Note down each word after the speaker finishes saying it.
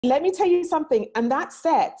let me tell you something. And that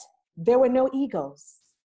set, there were no egos.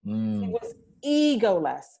 It was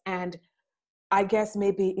egoless. And I guess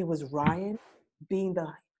maybe it was Ryan being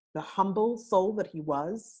the humble soul that he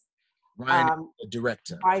was. Ryan, the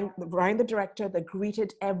director. Ryan, the director, that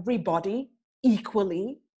greeted everybody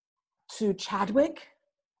equally. To Chadwick.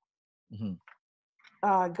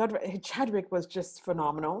 God, Chadwick was just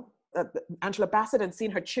phenomenal. Angela Bassett had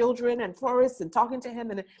seen her children and Forrest and talking to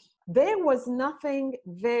him. And there was nothing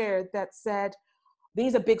there that said,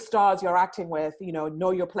 these are big stars you're acting with,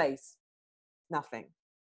 know your place. Nothing.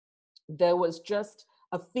 There was just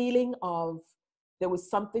a feeling of, there was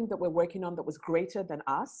something that we're working on that was greater than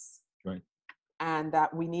us. Right. And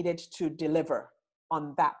that we needed to deliver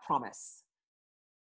on that promise.